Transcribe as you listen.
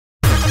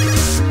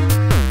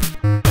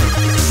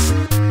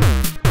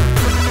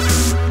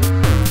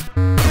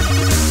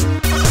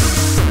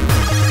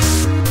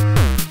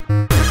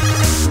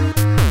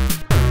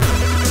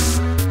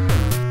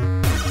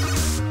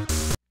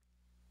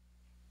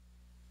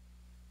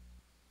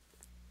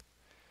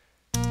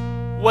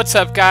What's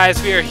up,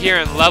 guys? We are here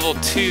in level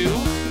 2.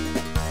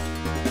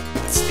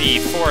 It's the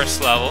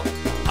forest level.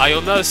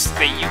 You'll notice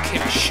that you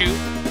can shoot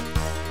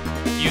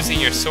using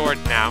your sword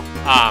now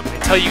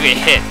until you get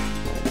hit,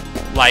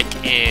 like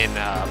in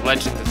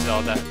Legend of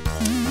Zelda.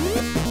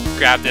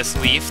 Grab this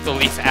leaf. The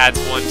leaf adds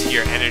 1 to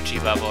your energy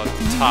level at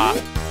the top.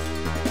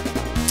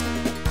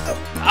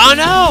 Oh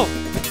no!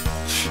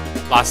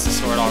 Lost the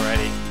sword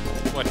already.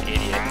 What an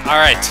idiot.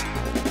 Alright.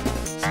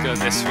 Let's go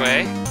this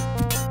way.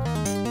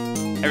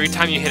 Every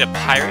time you hit a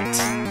pirate,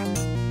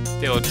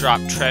 they will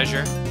drop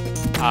treasure,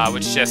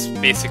 which just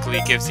basically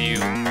gives you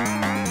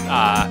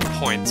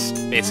points,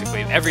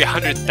 basically. Every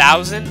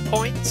 100,000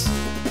 points,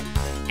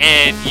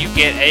 and you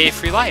get a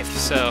free life.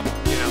 So,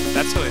 you know,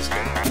 that's always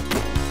good.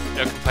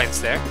 No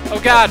complaints there.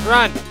 Oh god,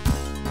 run!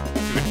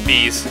 Stupid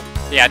bees.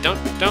 Yeah, don't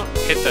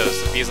hit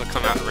those. The bees will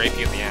come out and rape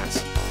you in the ass.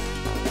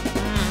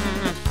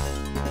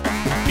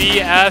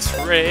 Bee ass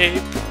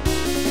rape.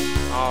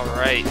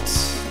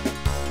 Alright.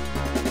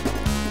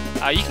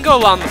 You can go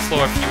along the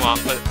floor if you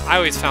want, but I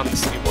always found this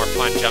to be more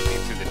fun jumping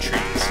through the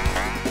trees.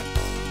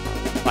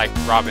 Like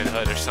Robin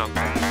Hood or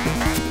something.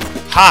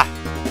 Ha!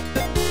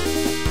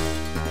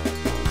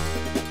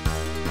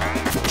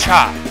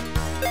 Cha!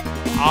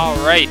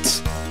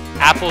 Alright.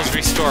 Apples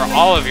restore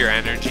all of your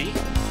energy.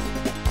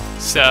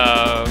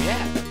 So,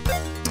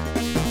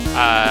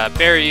 yeah.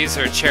 Berries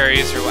or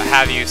cherries or what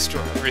have you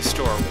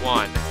restore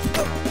 1.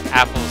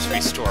 Apples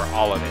restore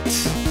all of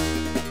it.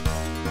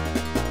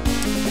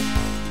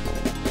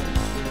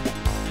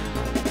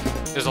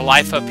 There's a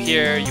life up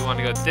here. You want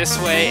to go this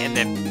way and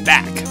then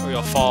back, or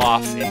you'll fall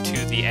off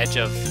into the edge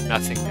of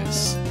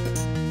nothingness.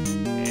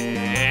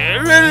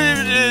 And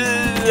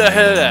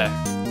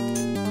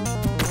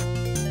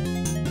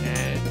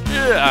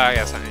I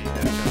guess I need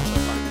to jump so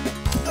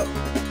far.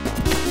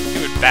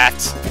 Stupid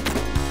bats.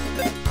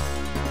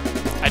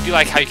 I do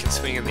like how you can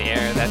swing in the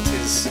air. That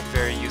is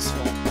very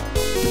useful.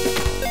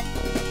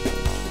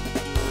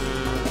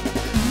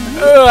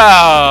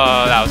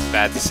 Oh, that was a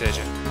bad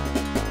decision.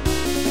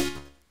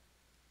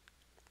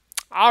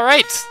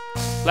 Alright,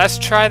 let's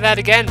try that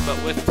again, but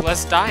with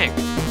less dying,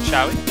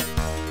 shall we?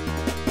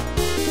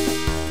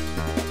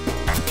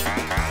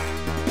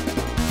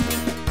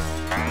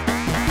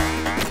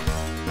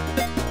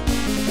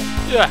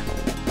 Yeah.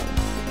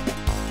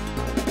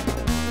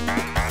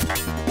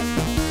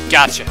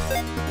 Gotcha.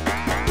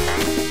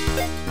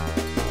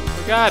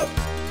 Oh god.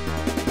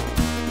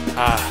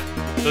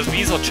 Those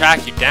bees will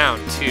track you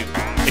down, too.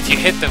 If you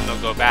hit them, they'll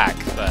go back,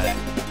 but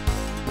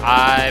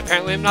I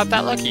apparently am not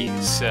that lucky,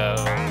 so...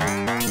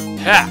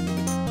 Ha!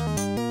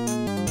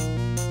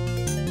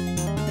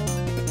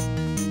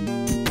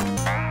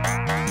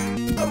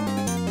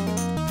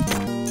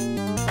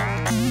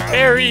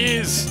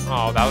 Berries!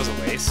 Oh, that was a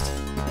waste.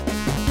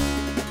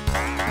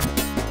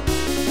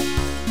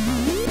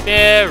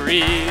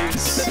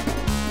 Berries!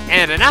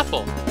 And an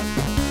apple!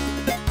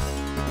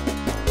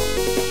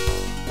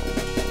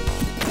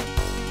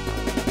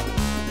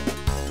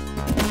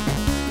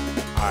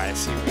 Alright,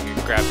 see if we can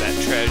grab that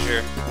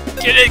treasure.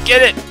 Get it!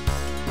 Get it!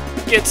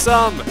 Get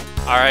some!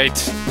 Alright.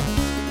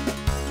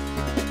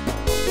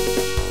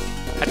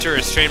 Had to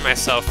restrain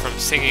myself from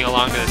singing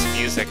along to this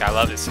music. I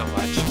love it so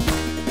much.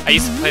 I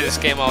used to play this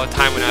game all the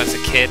time when I was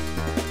a kid.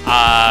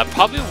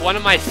 Probably one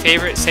of my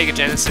favorite Sega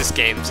Genesis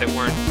games that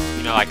weren't,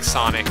 you know, like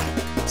Sonic 2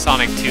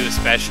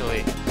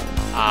 especially.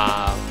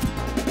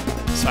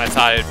 So I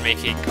thought it would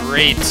make a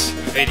great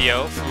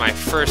video for my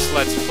first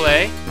Let's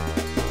Play.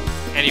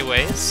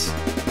 Anyways,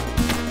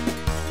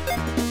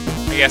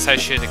 I guess I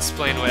should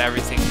explain what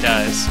everything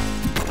does.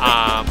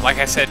 Like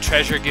I said,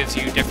 treasure gives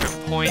you different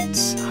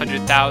points,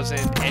 100,000,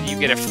 and you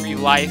get a free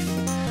life.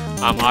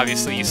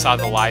 Obviously, you saw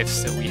the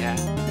lives that we had.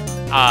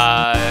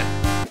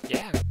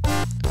 Yeah.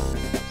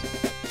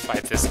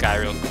 Fight this guy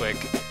real quick.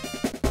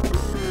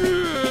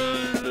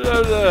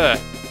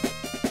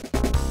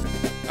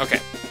 Okay.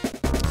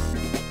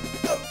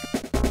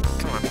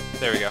 Come on.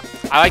 There we go.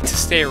 I like to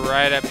stay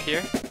right up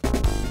here.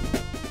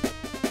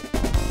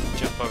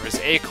 Jump over his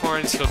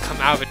acorns. He'll come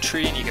out of a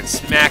tree, and you can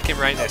smack him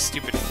right in his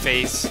stupid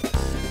face.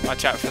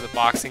 Watch out for the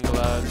boxing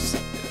gloves.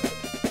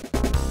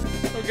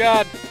 Oh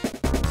god!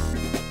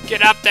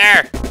 Get up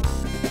there!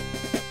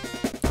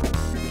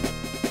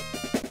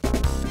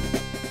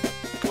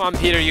 Come on,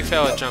 Peter, you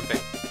fail at jumping.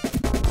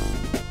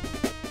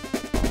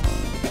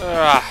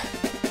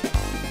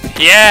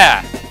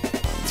 Yeah!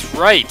 That's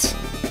right!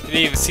 You didn't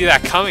even see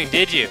that coming,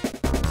 did you?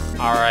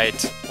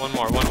 Alright, one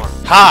more.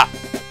 Ha!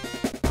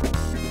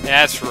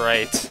 That's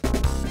right.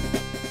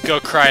 Go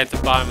cry at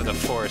the bottom of the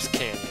forest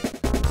canyon.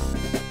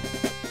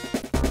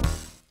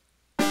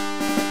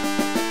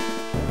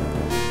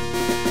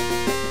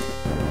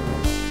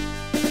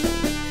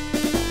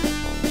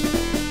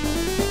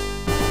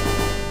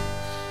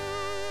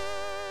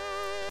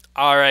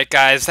 Alright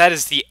guys, that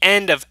is the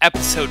end of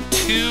episode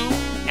 2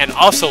 and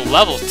also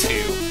level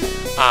 2.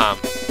 I'm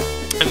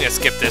going to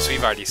skip this,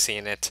 we've already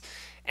seen it.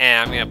 And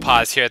I'm going to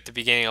pause here at the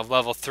beginning of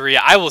level 3.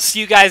 I will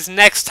see you guys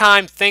next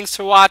time. Thanks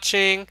for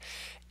watching,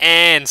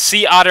 and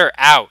see Otter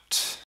out.